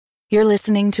You're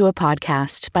listening to a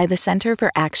podcast by the Center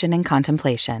for Action and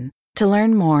Contemplation. To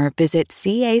learn more, visit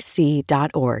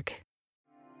cac.org.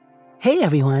 Hey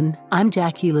everyone, I'm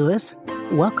Jackie Lewis.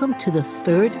 Welcome to the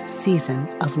third season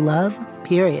of Love,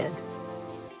 Period.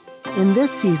 In this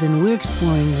season, we're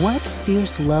exploring what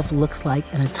fierce love looks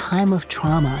like in a time of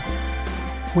trauma,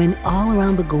 when all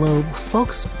around the globe,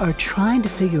 folks are trying to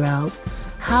figure out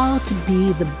how to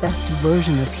be the best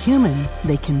version of human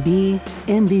they can be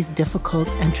in these difficult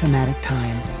and traumatic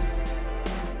times.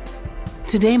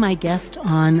 Today, my guest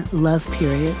on Love,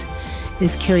 Period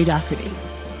is Carrie Doherty.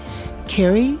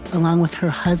 Carrie, along with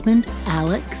her husband,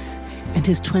 Alex, and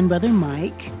his twin brother,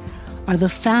 Mike, are the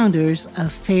founders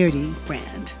of Faherty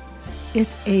brand.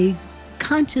 It's a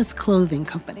conscious clothing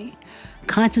company,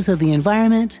 conscious of the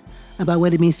environment, about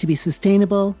what it means to be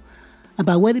sustainable,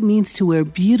 about what it means to wear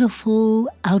beautiful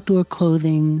outdoor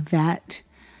clothing that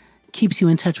keeps you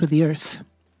in touch with the earth.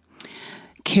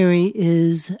 Carrie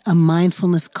is a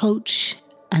mindfulness coach,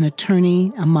 an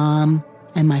attorney, a mom,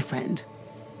 and my friend.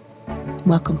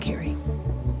 Welcome, Carrie.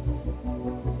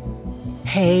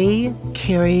 Hey,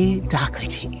 Carrie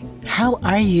Doherty. How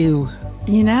are you?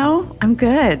 You know, I'm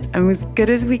good. I'm as good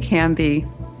as we can be.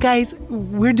 Guys,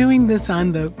 we're doing this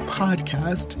on the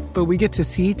podcast, but we get to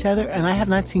see each other, and I have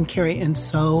not seen Carrie in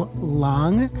so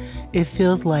long. It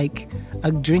feels like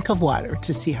a drink of water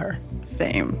to see her.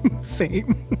 Same.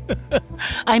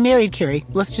 I married Carrie.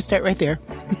 Let's just start right there.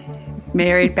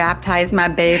 Married, baptized my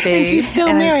baby. And she's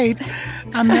still married.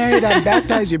 I'm married, I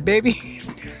baptized your baby.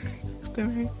 Still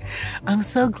married. I'm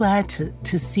so glad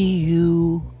to see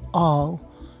you all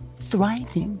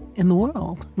thriving in the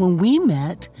world. When we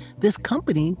met, this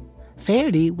company,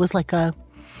 Faherty, was like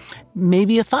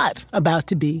maybe a thought about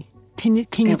to be. Can you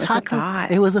talk? It was a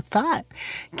thought. It was a thought.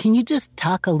 Can you just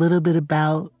talk a little bit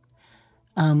about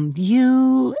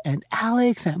you and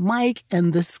Alex and Mike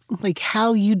and this, like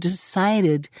how you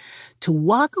decided to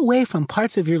walk away from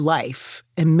parts of your life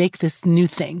and make this new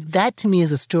thing? That to me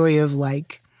is a story of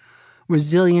like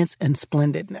resilience and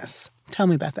splendidness. Tell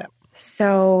me about that.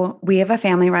 So we have a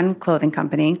family-run clothing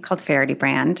company called Faherty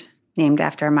brand, named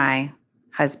after my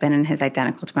husband and his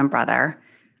identical twin brother.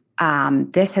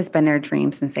 This has been their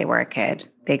dream since they were a kid.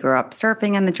 They grew up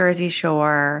surfing on the Jersey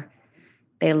Shore.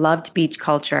 They loved beach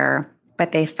culture,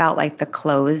 but they felt like the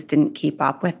clothes didn't keep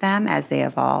up with them as they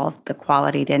evolved. The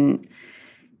quality didn't.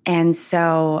 And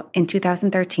so in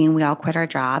 2013, we all quit our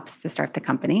jobs to start the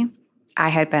company. I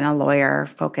had been a lawyer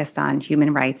focused on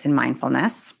human rights and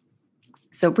mindfulness.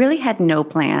 So really had no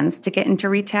plans to get into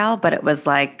retail, but it was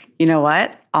like, you know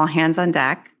what? All hands on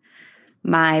deck.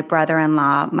 My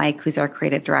brother-in-law, Mike, who's our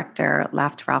creative director,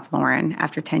 left Ralph Lauren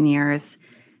after 10 years.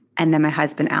 And then my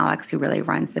husband, Alex, who really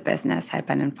runs the business, had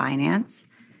been in finance.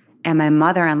 And my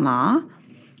mother-in-law,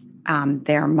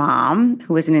 their mom,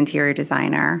 who was an interior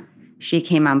designer, she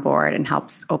came on board and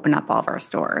helps open up all of our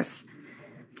stores.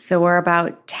 So we're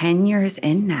about 10 years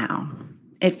in now.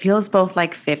 It feels both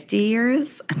like 50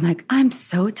 years. I'm like, I'm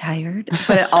so tired.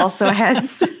 But it also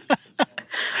has,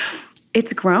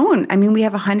 it's grown. I mean, we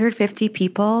have 150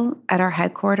 people at our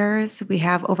headquarters. We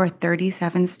have over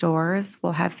 37 stores.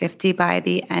 We'll have 50 by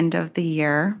the end of the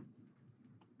year,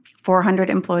 400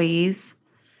 employees.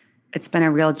 It's been a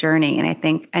real journey. And I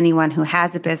think anyone who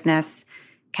has a business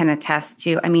can attest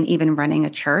to, I mean, even running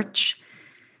a church,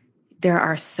 there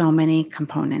are so many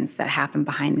components that happen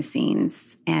behind the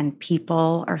scenes, and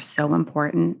people are so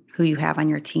important. Who you have on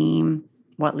your team,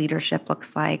 what leadership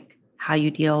looks like, how you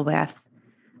deal with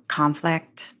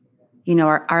conflict. You know,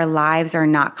 our lives are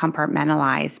not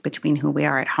compartmentalized between who we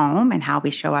are at home and how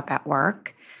we show up at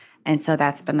work. And so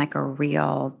that's been like a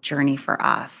real journey for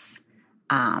us,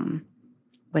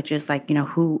 which is like, you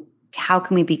know, how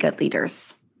can we be good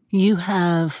leaders? You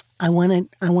have, I want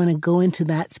to go into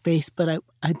that space, but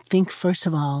I think first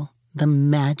of all, the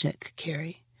magic,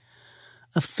 Carrie,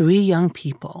 of 3 young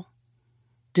people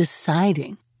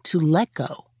deciding to let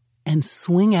go and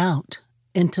swing out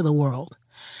into the world.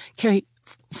 Carrie,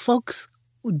 folks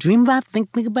dream about, think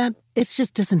about, it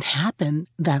just doesn't happen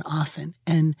that often.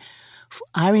 And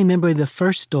I remember the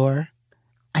first store,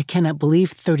 I cannot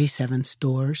believe 37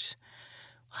 stores.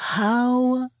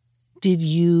 How did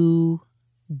you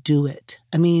do it?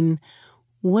 I mean,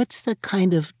 what's the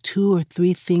kind of 2 or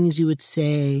 3 things you would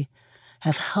say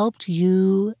have helped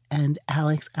you and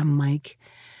Alex and Mike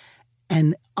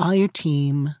and all your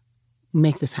team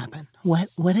make this happen? What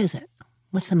is it?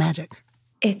 What's the magic?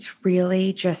 It's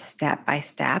really just step by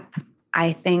step.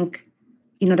 I think,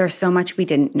 you know, there's so much we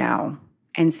didn't know.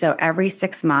 And so every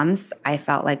 6 months, I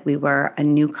felt like we were a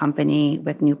new company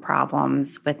with new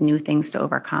problems, with new things to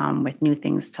overcome, with new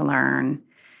things to learn.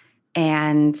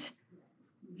 And,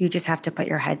 You just have to put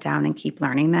your head down and keep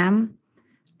learning them.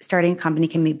 Starting a company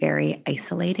can be very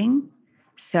isolating.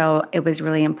 So it was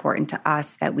really important to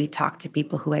us that we talked to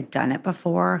people who had done it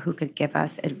before, who could give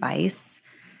us advice.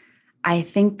 I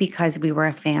think because we were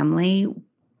a family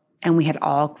and we had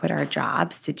all quit our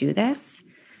jobs to do this,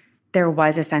 there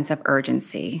was a sense of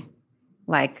urgency.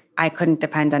 Like, I couldn't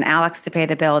depend on Alex to pay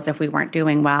the bills if we weren't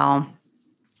doing well,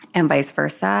 and vice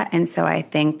versa. And so I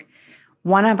think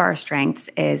one of our strengths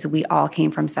is we all came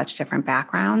from such different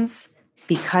backgrounds.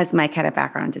 Because Mike had a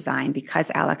background in design,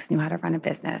 because Alex knew how to run a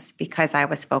business, because I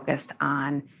was focused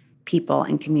on people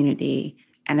and community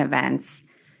and events.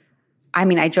 I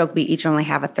mean, I joke we each only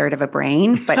have a third of a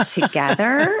brain, but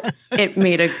together it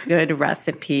made a good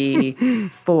recipe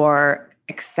for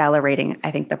accelerating,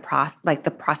 I think, the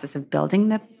process of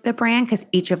building the brand, because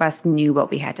each of us knew what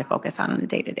we had to focus on a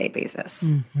day-to-day basis.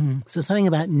 Mm-hmm. So something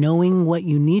about knowing what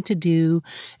you need to do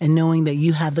and knowing that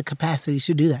you have the capacity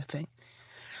to do that thing.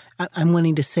 I'm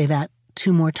wanting to say that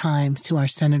 2 more times to our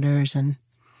senators and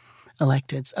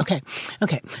electeds. Okay,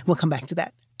 we'll come back to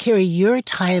that. Carrie, your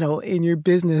title in your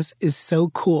business is so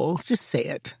cool. Let's just say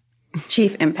it.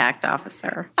 Chief Impact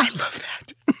Officer. I love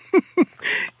that.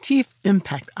 Chief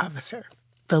Impact Officer,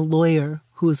 the lawyer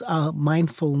who's a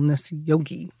mindfulness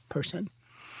yogi person.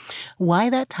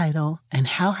 Why that title, and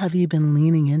how have you been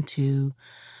leaning into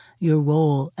your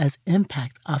role as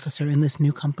Impact Officer in this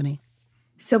new company?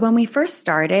 So when we first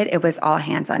started, it was all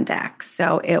hands on deck.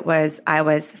 So I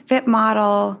was fit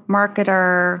model,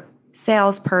 marketer,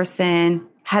 salesperson,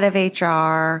 head of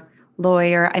HR,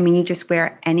 lawyer. I mean, you just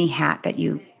wear any hat that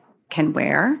you can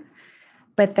wear.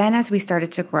 But then as we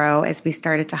started to grow, as we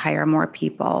started to hire more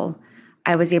people,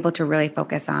 I was able to really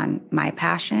focus on my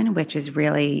passion, which is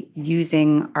really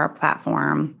using our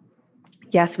platform.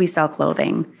 Yes, we sell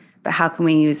clothing, but how can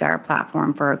we use our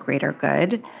platform for a greater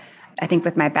good? I think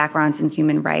with my backgrounds in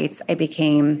human rights, I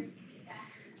became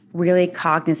really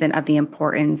cognizant of the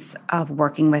importance of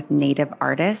working with Native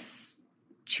artists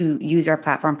to use our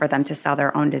platform for them to sell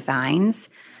their own designs.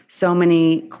 So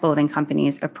many clothing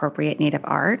companies appropriate Native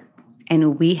art,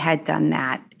 and we had done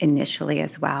that initially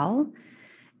as well.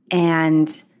 And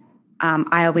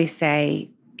I always say,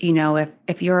 you know,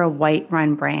 if you're a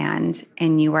white-run brand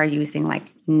and you are using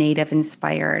like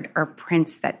Native-inspired or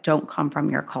prints that don't come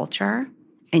from your culture,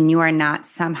 and you are not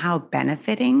somehow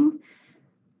benefiting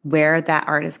where that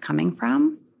art is coming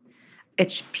from,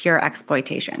 it's pure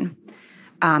exploitation.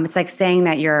 It's like saying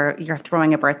that you're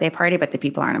throwing a birthday party, but the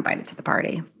people aren't invited to the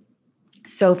party.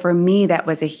 So for me, that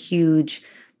was a huge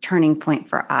turning point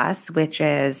for us, which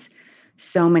is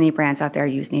so many brands out there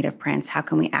use Native prints. How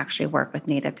can we actually work with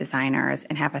Native designers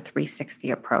and have a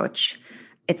 360 approach?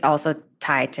 It's also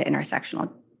tied to intersectional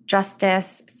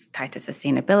justice. It's tied to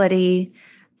sustainability.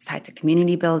 It's tied to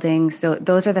community building. So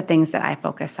those are the things that I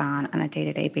focus on a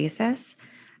day-to-day basis,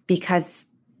 because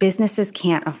businesses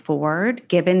can't afford,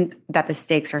 given that the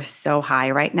stakes are so high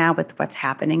right now with what's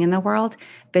happening in the world,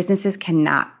 businesses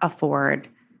cannot afford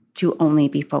to only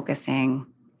be focusing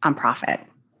on profit.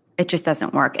 It just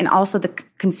doesn't work. And also the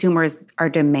consumers are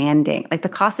demanding, like the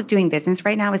cost of doing business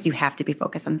right now is you have to be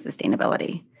focused on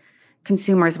sustainability.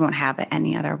 Consumers won't have it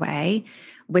any other way,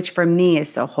 which for me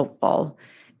is so hopeful,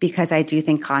 because I do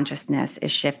think consciousness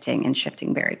is shifting and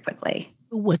shifting very quickly.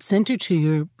 What's centered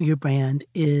to your brand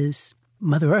is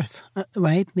Mother Earth,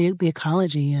 right? The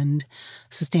ecology and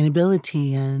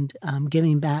sustainability and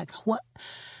giving back.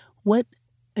 What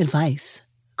advice,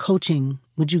 coaching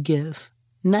would you give,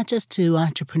 not just to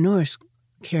entrepreneurs,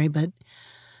 Carrie, but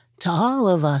to all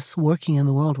of us working in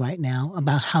the world right now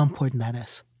about how important that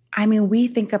is? I mean, we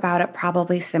think about it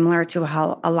probably similar to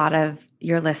how a lot of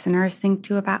your listeners think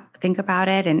about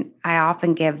it. And I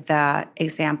often give the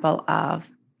example of,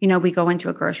 you know, we go into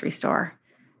a grocery store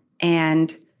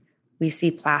and we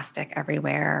see plastic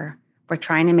everywhere. We're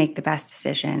trying to make the best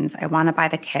decisions. I want to buy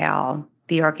the kale.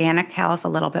 The organic kale is a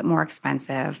little bit more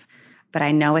expensive, but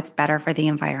I know it's better for the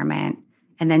environment.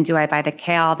 And then do I buy the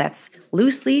kale that's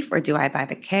loose leaf, or do I buy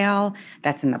the kale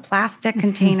that's in the plastic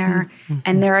container?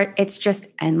 And it's just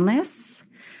endless.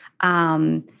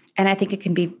 And I think it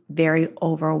can be very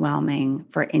overwhelming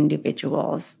for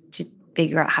individuals to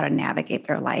figure out how to navigate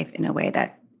their life in a way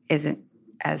that isn't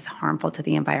as harmful to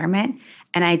the environment.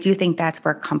 And I do think that's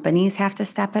where companies have to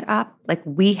step it up. Like,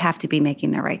 we have to be making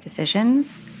the right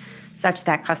decisions such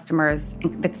that customers,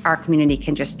 our community,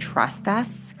 can just trust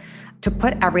us. To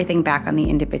put everything back on the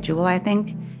individual, I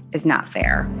think, is not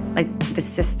fair. Like, the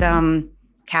system,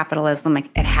 capitalism, like,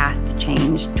 it has to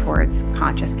change towards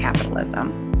conscious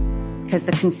capitalism, because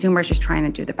the consumer is just trying to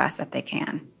do the best that they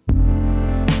can.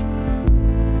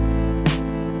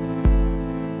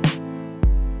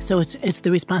 So it's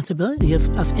the responsibility of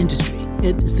industry.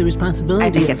 It's the responsibility.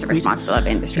 I think it's the responsibility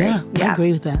of industry. Yeah, I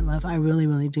agree with that, love. I really,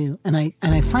 really do. And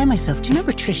I find myself. Do you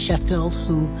remember Trish Sheffield,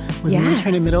 who was an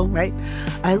intern at Middle? Right.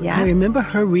 I remember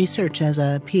her research as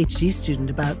a PhD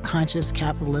student about conscious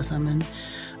capitalism, and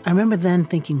I remember then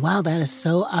thinking, wow, that is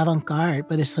so avant-garde,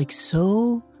 but it's like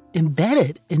so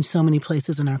embedded in so many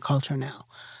places in our culture now.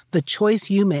 The choice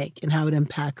you make and how it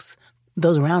impacts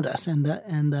those around us and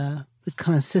the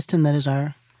kind of system that is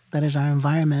our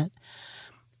environment.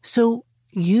 So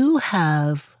you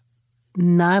have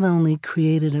not only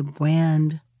created a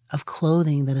brand of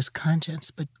clothing that is conscious,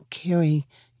 but Carrie,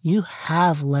 you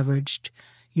have leveraged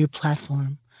your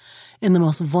platform in the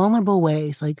most vulnerable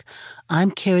ways. Like,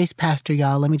 I'm Carrie's pastor,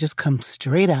 y'all. Let me just come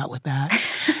straight out with that.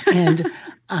 And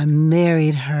I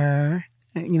married her.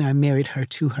 I married her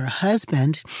to her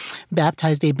husband,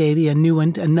 baptized a baby,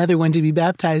 another one to be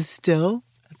baptized still,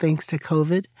 thanks to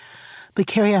COVID. But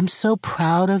Carrie, I'm so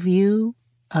proud of you,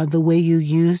 the way you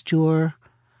used your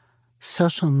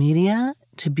social media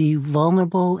to be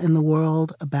vulnerable in the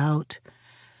world about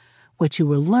what you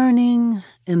were learning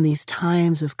in these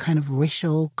times of kind of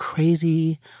racial,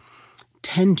 crazy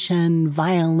tension,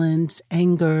 violence,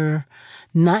 anger,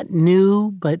 not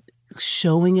new, but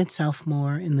showing itself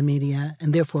more in the media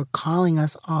and therefore calling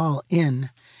us all in.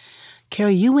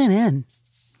 Carrie, you went in.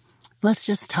 Let's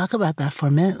just talk about that for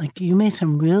a minute. Like, you made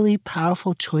some really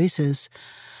powerful choices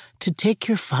to take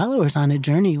your followers on a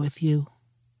journey with you.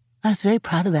 I was very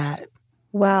proud of that.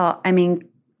 Well, I mean,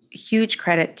 huge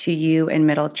credit to you and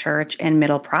Middle Church and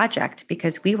Middle Project,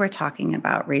 because we were talking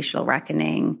about racial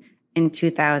reckoning in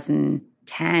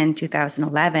 2010,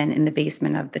 2011 in the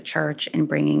basement of the church and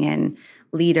bringing in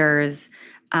leaders.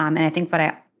 And I think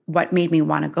what made me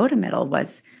want to go to Middle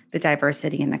was the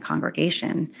diversity in the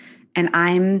congregation. And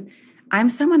I'm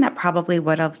someone that probably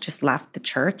would have just left the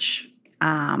church.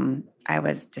 I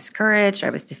was discouraged. I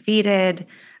was defeated.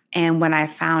 And when I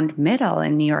found Middle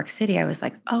in New York City, I was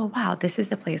like, oh, wow, this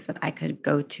is a place that I could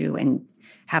go to and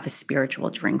have a spiritual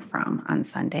drink from on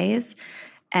Sundays.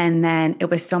 And then it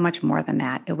was so much more than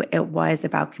that. It was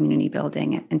about community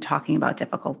building and talking about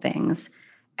difficult things.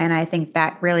 And I think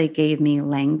that really gave me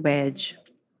language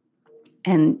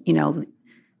and,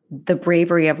 the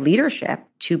bravery of leadership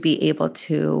to be able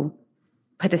to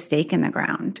put a stake in the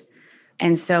ground.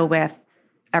 And so with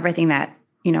everything that,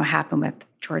 happened with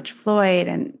George Floyd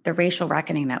and the racial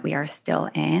reckoning that we are still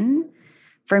in,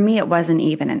 for me, it wasn't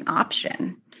even an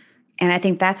option. And I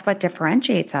think that's what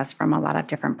differentiates us from a lot of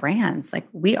different brands. Like,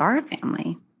 we are a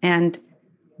family and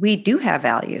we do have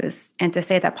values. And to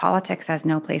say that politics has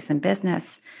no place in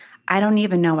business, I don't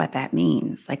even know what that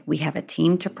means. Like, we have a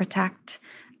team to protect.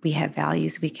 We have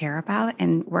values we care about,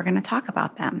 and we're going to talk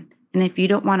about them. And if you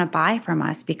don't want to buy from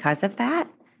us because of that,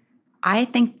 I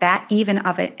think that even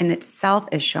of it in itself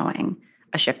is showing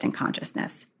a shift in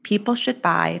consciousness. People should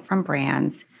buy from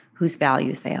brands whose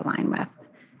values they align with.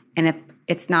 And if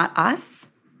it's not us,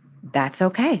 that's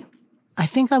okay. I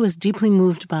think I was deeply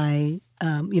moved by,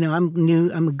 I'm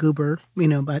a goober,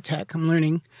 about tech, I'm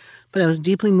learning. But I was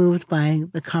deeply moved by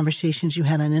the conversations you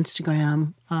had on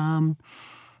Instagram,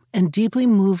 and deeply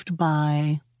moved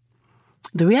by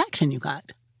the reaction you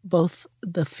got. Both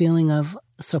the feeling of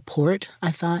support, I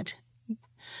thought,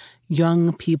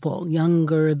 young people,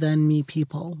 younger than me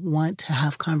people, want to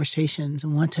have conversations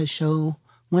and want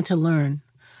to learn.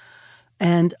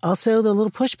 And also the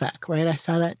little pushback, right? I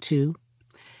saw that too.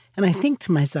 And I think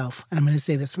to myself, and I'm going to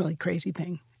say this really crazy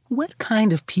thing, what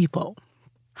kind of people,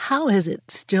 how is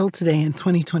it still today in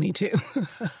 2022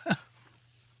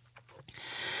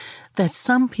 that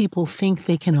some people think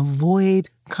they can avoid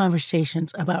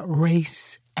conversations about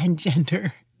race and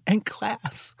gender and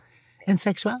class and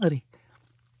sexuality?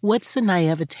 What's the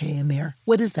naivete in there?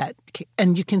 What is that?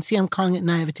 And you can see I'm calling it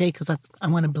naivete because I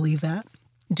want to believe that.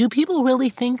 Do people really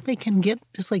think they can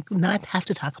not have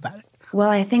to talk about it? Well,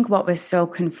 I think what was so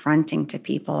confronting to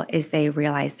people is they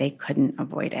realized they couldn't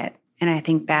avoid it. And I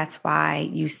think that's why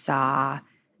you saw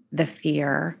the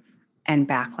fear and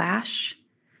backlash,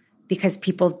 because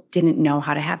people didn't know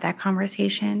how to have that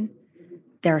conversation.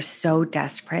 They're so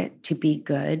desperate to be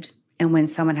good. And when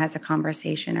someone has a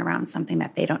conversation around something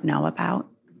that they don't know about,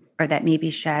 or that maybe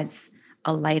sheds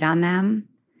a light on them,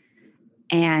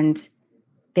 and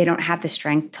they don't have the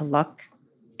strength to look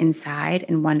inside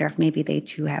and wonder if maybe they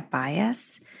too have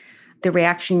bias, the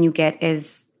reaction you get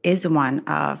is one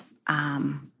of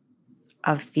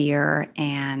fear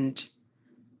and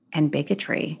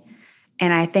bigotry.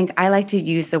 And I think I like to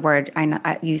use the word,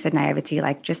 I use the naivety,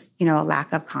 like just, a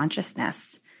lack of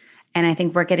consciousness. And I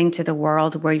think we're getting to the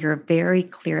world where you're very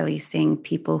clearly seeing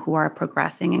people who are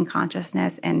progressing in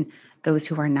consciousness and those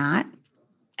who are not.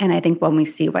 And I think when we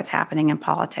see what's happening in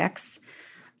politics,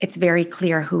 it's very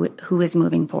clear who is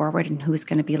moving forward and who is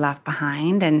going to be left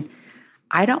behind. And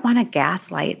I don't want to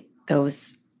gaslight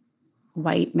those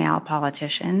white male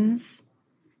politicians.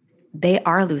 They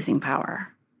are losing power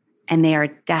and they are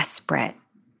desperate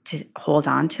to hold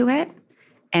on to it.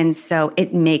 And so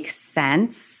it makes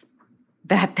sense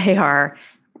that they are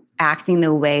acting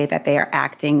the way that they are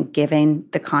acting, given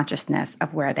the consciousness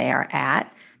of where they are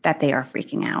at, that they are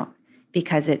freaking out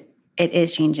because it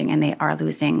is changing and they are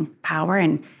losing power.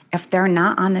 And if they're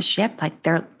not on the ship, like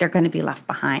they're going to be left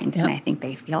behind. Yep. And I think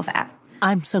they feel that.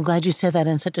 I'm so glad you said that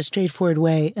in such a straightforward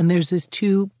way. And there's these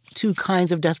two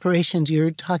kinds of desperations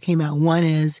you're talking about. One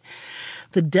is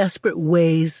the desperate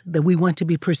ways that we want to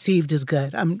be perceived as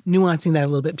good. I'm nuancing that a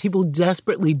little bit. People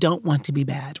desperately don't want to be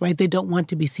bad, right? They don't want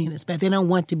to be seen as bad. They don't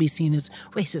want to be seen as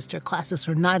racist or classist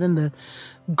or not in the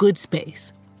good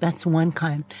space. That's one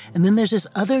kind. And then there's this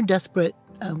other desperate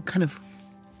kind of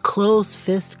closed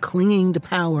fist clinging to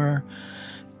power,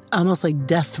 almost like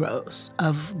death throes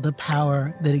of the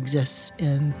power that exists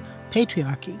in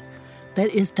patriarchy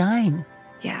that is dying.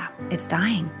 Yeah, it's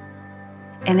dying.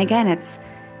 And again, it's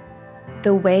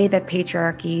the way that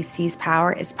patriarchy sees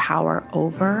power is power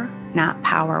over, not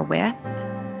power with.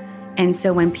 And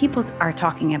so when people are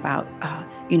talking about,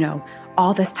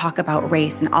 all this talk about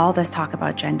race and all this talk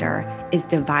about gender is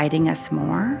dividing us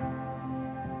more,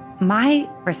 my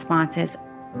response is,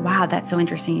 wow, that's so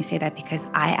interesting you say that, because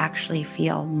I actually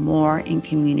feel more in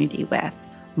community with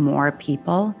more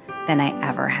people than I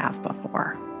ever have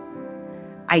before.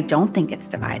 I don't think it's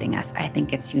dividing us. I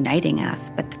think it's uniting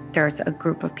us, but there's a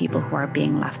group of people who are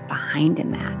being left behind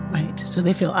in that. Right. So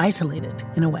they feel isolated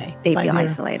in a way. They feel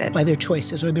isolated. By their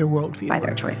choices or their worldview. By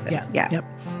their choices, yeah. Yep.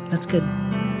 That's good.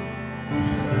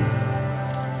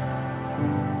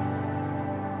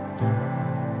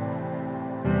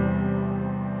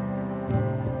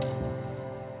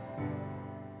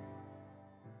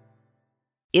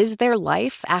 Is there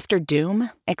life after doom?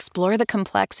 Explore the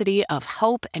complexity of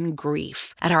hope and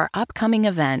grief at our upcoming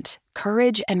event,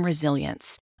 Courage and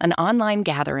Resilience, an online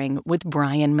gathering with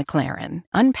Brian McLaren.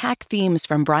 Unpack themes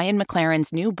from Brian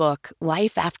McLaren's new book,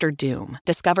 Life After Doom.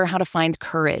 Discover how to find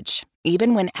courage,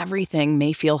 even when everything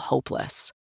may feel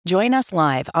hopeless. Join us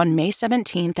live on May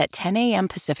 17th at 10 a.m.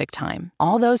 Pacific Time.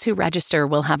 All those who register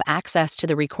will have access to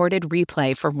the recorded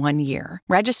replay for 1 year.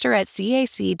 Register at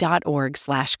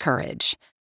cac.org/courage.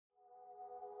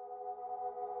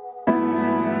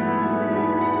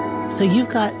 So you've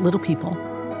got little people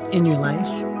in your life.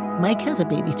 Mike has a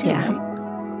baby too, yeah.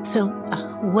 Right? So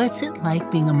what's it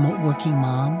like being a working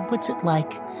mom? What's it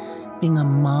like being a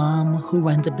mom who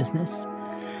runs a business?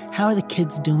 How are the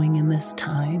kids doing in this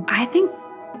time? I think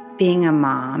being a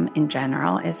mom in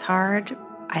general is hard.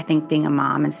 I think being a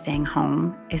mom and staying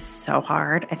home is so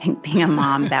hard. I think being a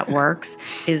mom that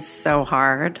works is so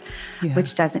hard,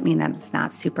 which doesn't mean that it's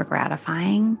not super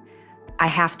gratifying. I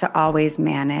have to always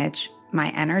manage my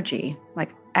energy. Like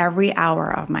every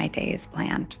hour of my day is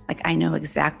planned. Like I know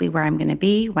exactly where I'm going to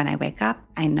be when I wake up.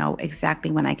 I know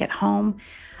exactly when I get home.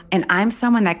 And I'm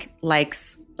someone that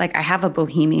likes, like I have a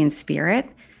bohemian spirit.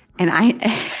 And I'm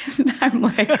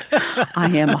like,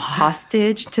 I am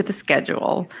hostage to the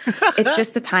schedule. It's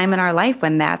just a time in our life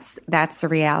when that's the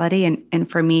reality.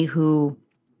 And for me, who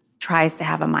tries to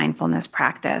have a mindfulness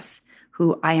practice,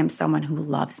 who I am someone who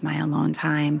loves my alone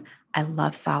time. I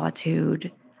love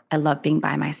solitude. I love being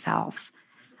by myself.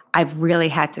 I've really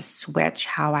had to switch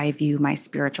how I view my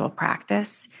spiritual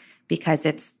practice because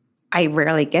I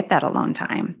rarely get that alone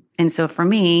time. And so for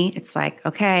me, it's like,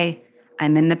 okay,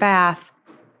 I'm in the bath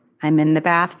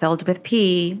filled with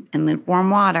pee and lukewarm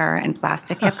water and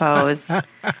plastic hippos.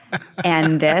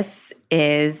 And this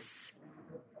is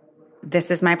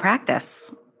my practice.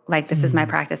 Like, this is my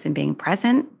practice in being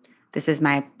present. This is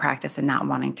my practice in not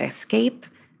wanting to escape.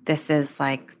 This is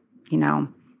like,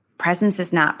 presence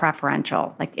is not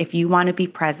preferential. Like, if you want to be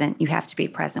present, you have to be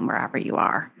present wherever you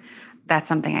are. That's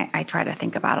something I try to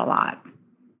think about a lot.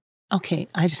 Okay,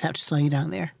 I just have to slow you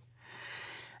down there.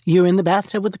 You're in the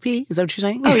bathtub with the pee? Is that what you're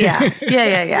saying? Oh, yeah.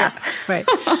 Yeah. Right.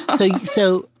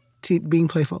 So to being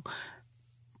playful,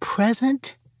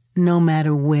 present no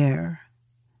matter where.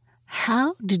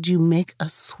 How did you make a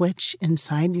switch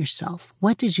inside yourself?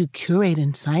 What did you curate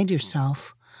inside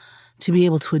yourself to be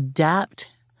able to adapt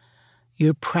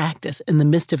your practice in the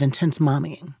midst of intense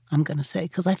mommying, I'm going to say,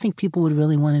 because I think people would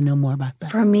really want to know more about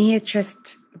that. For me, it's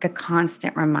just the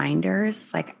constant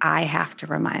reminders. Like, I have to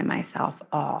remind myself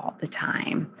all the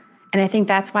time. And I think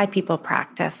that's why people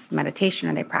practice meditation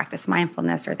or they practice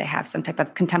mindfulness or they have some type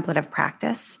of contemplative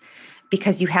practice,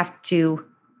 because you have to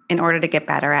in order to get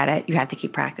better at it, you have to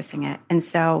keep practicing it. And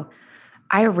so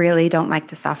I really don't like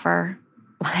to suffer.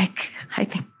 Like, I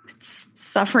think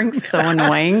suffering's so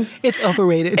annoying. It's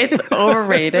overrated. It's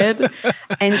overrated.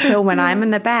 And so when I'm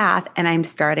in the bath and I'm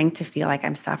starting to feel like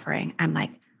I'm suffering, I'm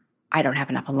like, I don't have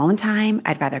enough alone time.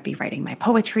 I'd rather be writing my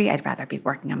poetry. I'd rather be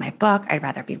working on my book. I'd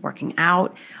rather be working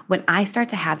out. When I start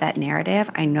to have that narrative,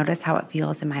 I notice how it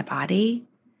feels in my body,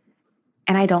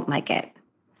 and I don't like it.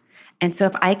 And so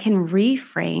if I can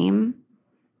reframe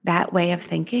that way of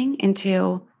thinking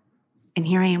into, and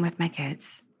here I am with my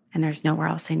kids, and there's nowhere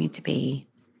else I need to be,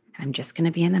 and I'm just going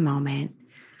to be in the moment,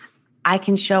 I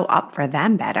can show up for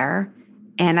them better,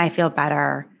 and I feel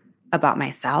better about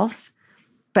myself.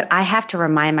 But I have to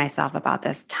remind myself about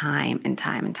this time and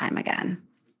time and time again.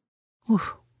 Ooh,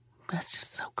 that's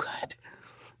just so good.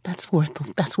 That's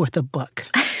worth a book.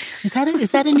 Is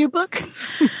that in your book?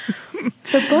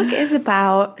 The book is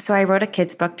about, so I wrote a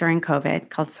kid's book during COVID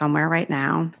called Somewhere Right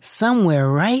Now. Somewhere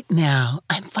Right Now.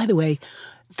 And by the way,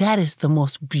 that is the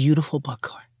most beautiful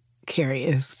book. Carrie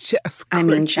is just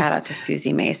gorgeous. I mean, shout out to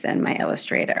Susie Mason, my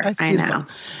illustrator. That's I beautiful. know.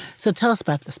 So tell us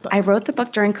about this book. I wrote the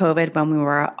book during COVID when we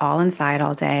were all inside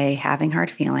all day having hard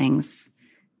feelings.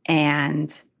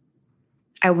 And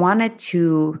I wanted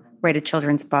to write a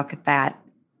children's book that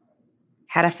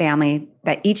had a family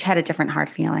that each had a different hard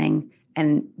feeling,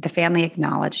 and the family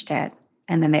acknowledged it.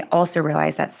 And then they also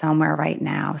realized that somewhere right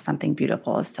now, something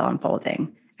beautiful is still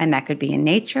unfolding. And that could be in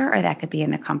nature, or that could be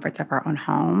in the comforts of our own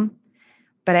home.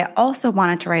 But I also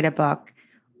wanted to write a book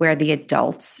where the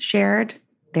adults shared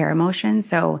their emotions.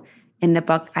 So in the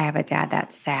book, I have a dad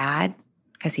that's sad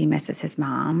because he misses his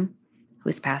mom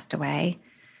who's passed away,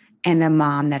 and a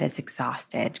mom that is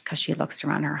exhausted because she looks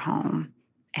around her home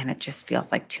and it just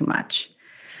feels like too much.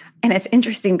 And it's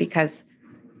interesting because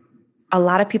a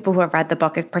lot of people who have read the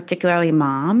book, particularly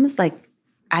moms, like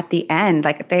at the end,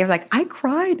 like they're like, I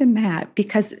cried in that,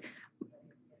 because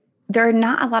there are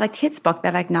not a lot of kids' books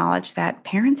that acknowledge that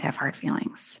parents have hard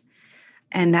feelings.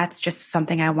 And that's just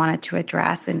something I wanted to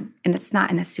address. And it's not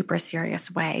in a super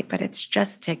serious way, but it's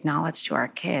just to acknowledge to our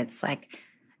kids, like,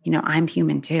 you know, I'm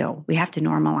human too. We have to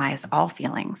normalize all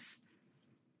feelings.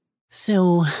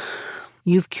 So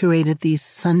you've curated these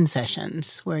sun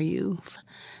sessions where you've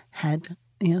had,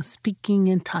 speaking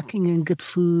and talking and good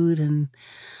food. And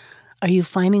are you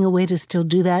finding a way to still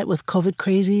do that with COVID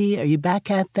crazy? Are you back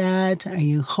at that? Are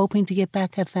you hoping to get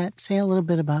back at that? Say a little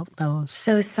bit about those.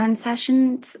 So sun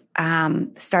sessions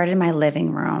started in my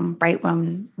living room, right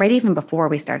even before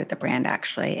we started the brand,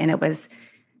 actually. And it was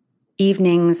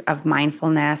evenings of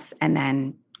mindfulness, and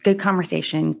then good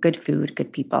conversation, good food,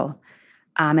 good people.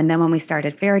 And then when we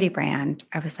started Verity Brand,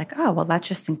 I was like, oh, well, let's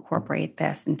just incorporate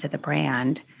this into the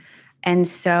brand. And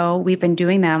so we've been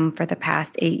doing them for the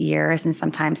past 8 years, and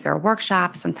sometimes they're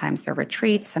workshops, sometimes they're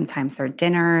retreats, sometimes they're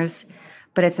dinners,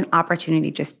 but it's an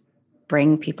opportunity to just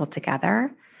bring people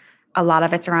together. A lot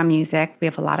of it's around music. We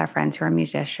have a lot of friends who are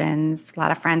musicians. A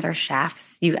lot of friends are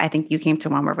chefs. I think you came to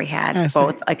one where we had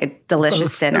both like a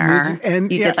delicious dinner. You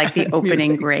did like the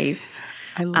opening grace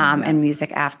and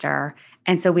music after.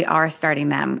 And so we are starting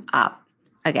them up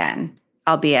again.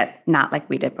 Albeit not like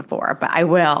we did before, but I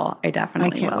will. I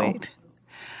definitely will. I can't wait.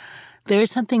 There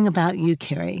is something about you,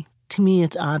 Carrie. To me,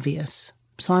 it's obvious.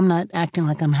 So I'm not acting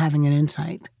like I'm having an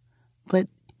insight. But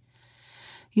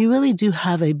you really do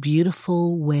have a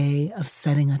beautiful way of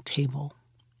setting a table.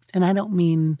 And I don't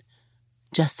mean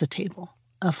just a table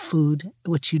of food,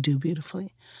 which you do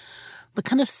beautifully, but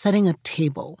kind of setting a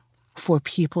table for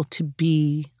people to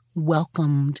be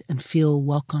welcomed and feel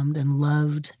welcomed and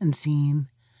loved and seen.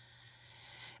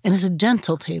 And it's a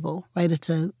gentle table, right? It's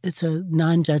a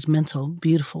non-judgmental,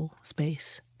 beautiful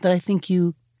space that I think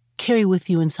you carry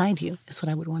with you inside you, is what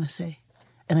I would want to say.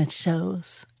 And it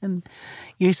shows. And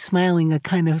you're smiling a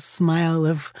kind of smile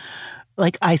of,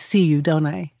 like, I see you, don't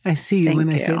I? I see you when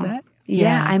I say that.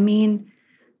 Yeah, I mean,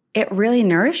 it really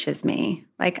nourishes me.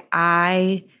 Like,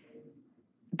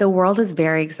 the world is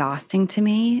very exhausting to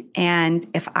me. And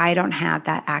if I don't have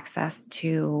that access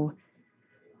to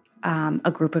a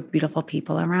group of beautiful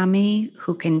people around me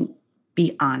who can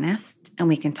be honest and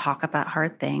we can talk about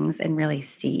hard things and really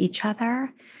see each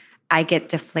other, I get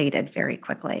deflated very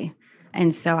quickly.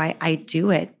 And so I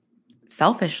do it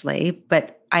selfishly,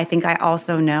 but I think I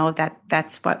also know that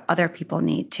that's what other people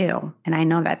need too. And I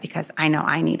know that because I know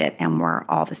I need it, and we're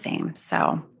all the same.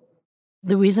 So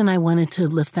the reason I wanted to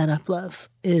lift that up, love,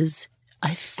 is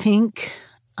I think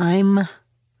I'm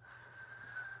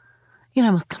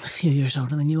a few years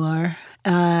older than you are.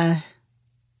 I'm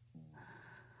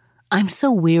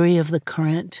so weary of the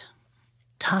current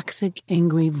toxic,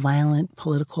 angry, violent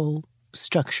political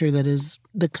structure that is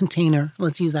the container,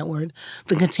 let's use that word,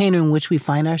 the container in which we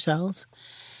find ourselves.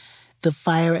 The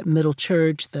fire at Middle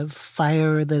Church, the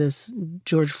fire that is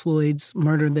George Floyd's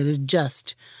murder, that is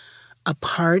just a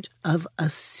part of a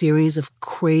series of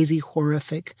crazy,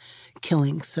 horrific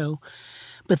killings. So,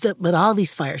 but all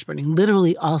these fires burning,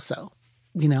 literally also,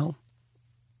 on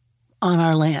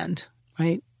our land,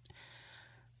 right?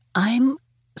 I'm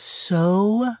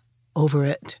so over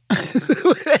it.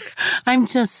 I'm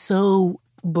just so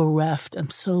bereft. I'm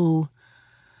so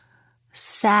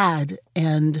sad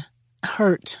and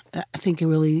hurt. I think it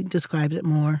really describes it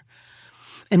more.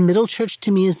 And Middle Church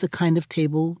to me is the kind of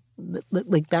table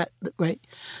like that, right?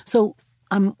 So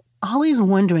I'm always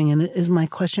wondering, and it is my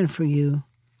question for you,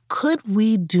 could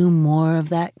we do more of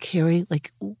that, Carrie?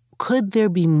 Like, could there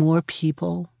be more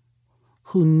people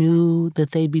who knew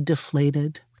that they'd be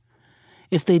deflated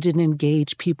if they didn't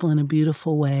engage people in a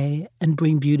beautiful way and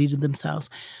bring beauty to themselves?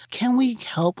 Can we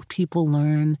help people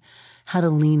learn how to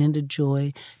lean into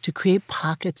joy, to create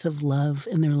pockets of love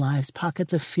in their lives,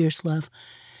 pockets of fierce love?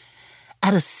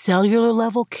 At a cellular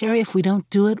level, Carrie, if we don't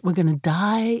do it, we're going to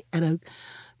die. At a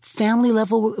family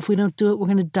level, if we don't do it, we're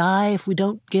going to die. If we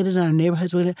don't get it in our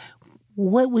neighborhoods,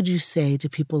 what would you say to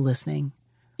people listening?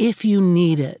 If you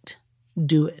need it,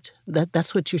 do it.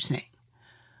 That's what you're saying.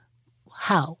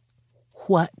 How?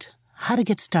 What? How to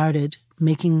get started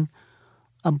making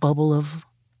a bubble of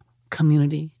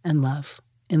community and love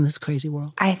in this crazy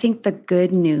world? I think the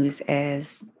good news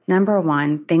is, number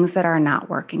one, things that are not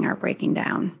working are breaking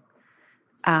down.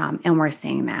 And we're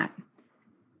seeing that.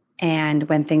 And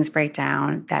when things break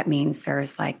down, that means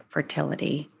there's like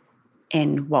fertility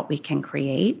in what we can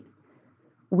create.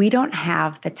 We don't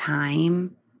have the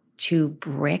time to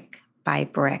brick by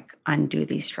brick undo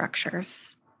these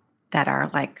structures that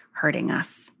are like hurting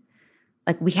us.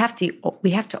 Like we have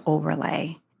to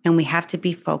overlay, and we have to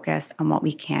be focused on what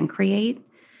we can create.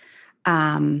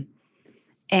 And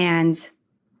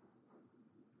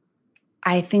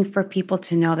I think for people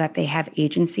to know that they have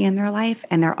agency in their life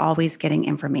and they're always getting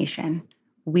information.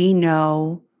 We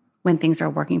know when things are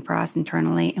working for us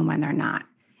internally and when they're not.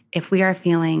 If we are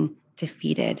feeling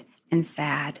defeated and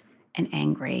sad and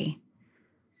angry,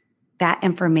 that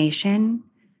information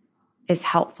is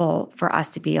helpful for us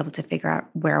to be able to figure out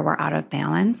where we're out of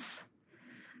balance.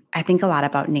 I think a lot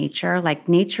about nature. Like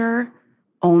nature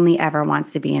only ever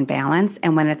wants to be in balance.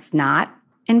 And when it's not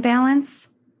in balance,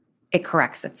 it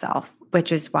corrects itself,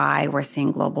 which is why we're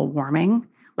seeing global warming.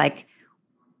 Like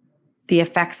the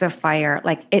effects of fire,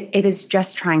 like it is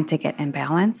just trying to get in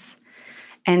balance.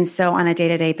 And so on a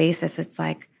day-to-day basis, it's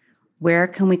like, where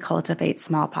can we cultivate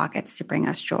small pockets to bring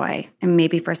us joy? And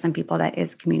maybe for some people that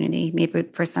is community. Maybe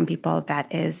for some people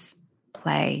that is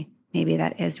play. Maybe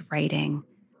that is writing.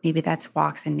 Maybe that's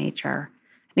walks in nature.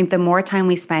 I think the more time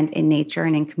we spend in nature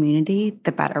and in community,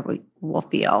 the better we will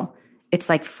feel. It's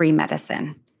like free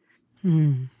medicine.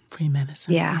 Free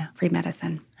medicine. Yeah, free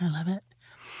medicine. I love it.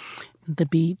 The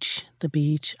beach.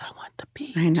 I want the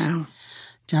beach. I know.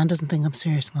 John doesn't think I'm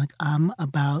serious. I'm like, I'm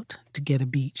about to get a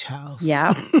beach house.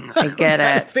 Yeah, I get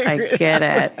it. I get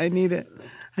it.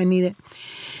 I need it.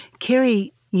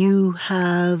 Carrie, you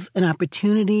have an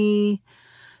opportunity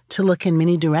to look in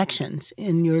many directions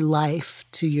in your life,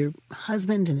 to your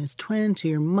husband and his twin, to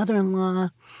your mother-in-law,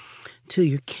 to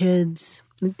your kids,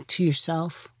 to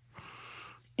yourself.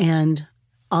 And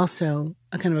also,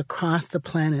 kind of across the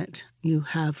planet, you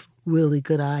have really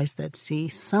good eyes that see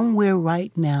somewhere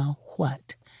right now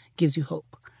what gives you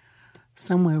hope.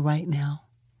 Somewhere right now.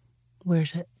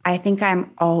 Where's it? I think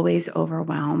I'm always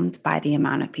overwhelmed by the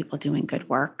amount of people doing good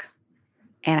work.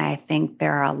 And I think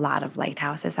there are a lot of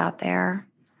lighthouses out there.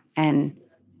 And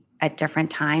at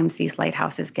different times, these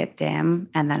lighthouses get dim,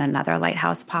 and then another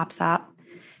lighthouse pops up.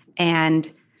 And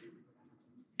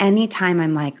anytime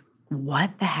I'm like,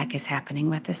 what the heck is happening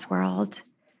with this world?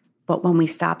 But when we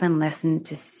stop and listen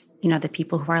to, the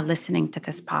people who are listening to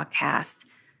this podcast,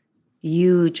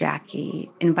 you, Jackie,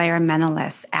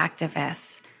 environmentalists,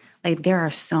 activists, like there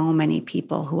are so many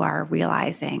people who are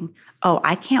realizing, oh,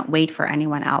 I can't wait for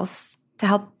anyone else to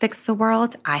help fix the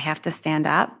world. I have to stand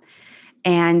up.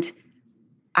 And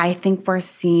I think we're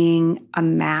seeing a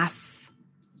mass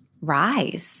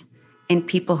rise in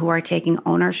people who are taking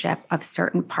ownership of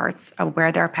certain parts of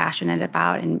where they're passionate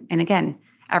about. And again,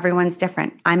 everyone's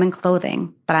different. I'm in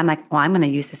clothing, but I'm like, well, I'm going to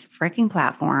use this freaking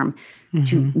platform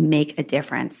to make a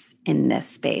difference in this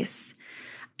space.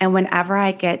 And whenever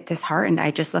I get disheartened,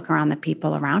 I just look around the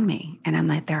people around me and I'm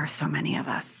like, there are so many of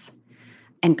us.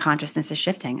 And consciousness is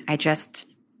shifting.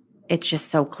 It's just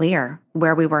so clear.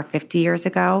 Where we were 50 years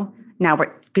ago, Now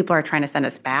people are trying to send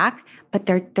us back, but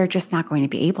they're just not going to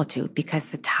be able to because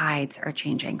the tides are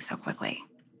changing so quickly.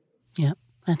 Yeah,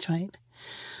 that's right.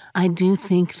 I do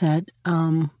think that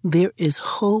there is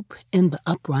hope in the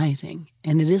uprising,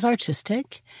 and it is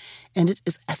artistic, and it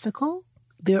is ethical.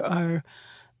 There are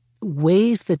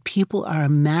ways that people are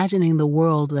imagining the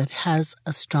world that has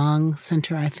a strong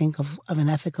center, I think, of an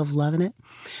ethic of love in it.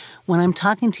 When I'm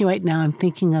talking to you right now, I'm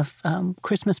thinking of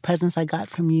Christmas presents I got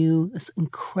from you, this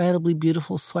incredibly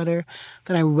beautiful sweater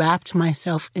that I wrapped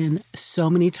myself in so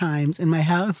many times in my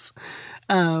house,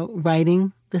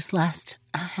 writing this last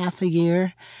half a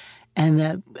year. And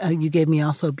that you gave me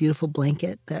also a beautiful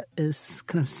blanket that is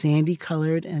kind of sandy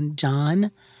colored, and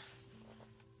John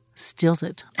steals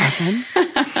it often.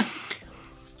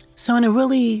 So in a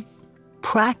really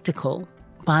practical,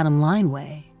 bottom line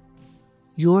way,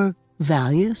 your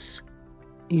values,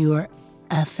 your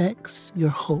ethics, your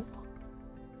hope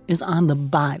is on the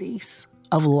bodies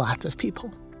of lots of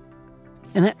people.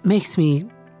 And that makes me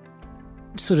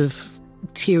sort of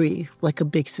teary like a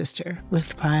big sister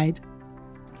with pride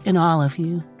in all of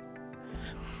you.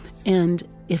 And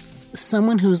if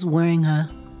someone who's wearing a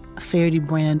Faherty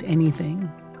brand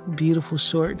anything, beautiful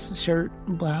shorts, shirt,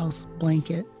 blouse,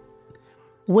 blanket,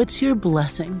 what's your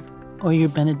blessing or your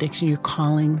benediction, your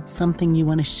calling, something you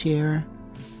want to share?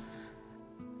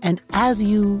 And as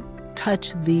you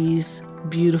touch these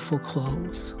beautiful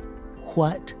clothes,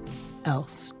 what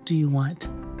else do you want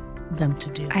them to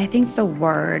do? I think the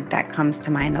word that comes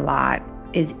to mind a lot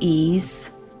is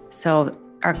ease. So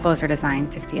our clothes are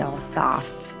designed to feel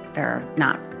soft. They're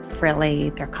not frilly,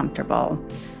 they're comfortable.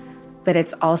 But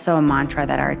it's also a mantra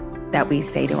that we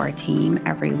say to our team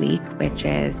every week, which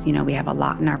is, we have a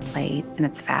lot on our plate and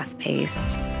it's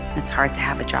fast-paced. And it's hard to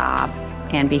have a job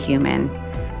and be human.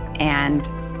 And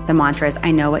the mantra is,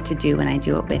 I know what to do and I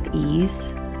do it with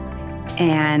ease.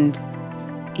 And,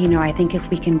 I think if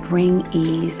we can bring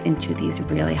ease into these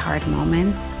really hard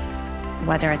moments,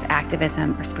 whether it's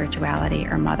activism or spirituality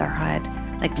or motherhood,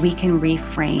 like we can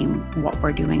reframe what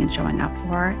we're doing and showing up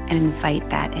for and invite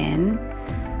that in,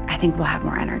 I think we'll have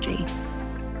more energy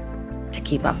to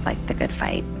keep up like the good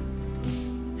fight.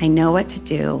 I know what to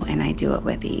do and I do it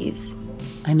with ease.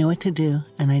 I know what to do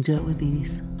and I do it with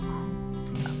ease.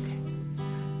 Okay.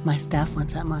 My staff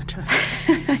wants that mantra.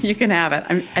 You can have it.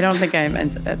 I don't think I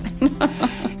invented it.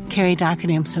 Carrie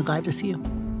Doherty, I'm so glad to see you.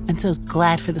 I'm so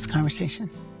glad for this conversation.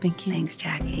 Thank you. Thanks,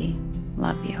 Jackie.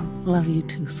 Love you. Love you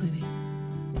too, sweetie.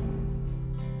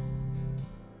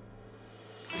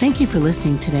 Thank you for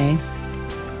listening today.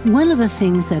 One of the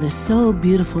things that is so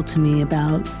beautiful to me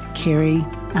about Carrie,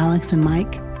 Alex, and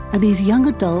Mike are these young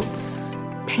adults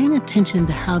paying attention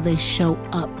to how they show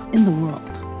up in the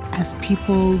world as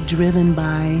people driven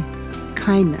by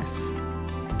kindness,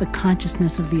 the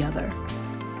consciousness of the other.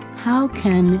 How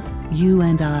can you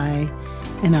and I,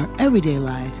 in our everyday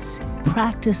lives,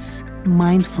 practice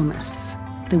mindfulness,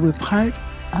 that we're part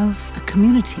of a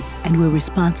community and we're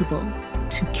responsible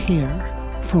to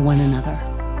care for one another?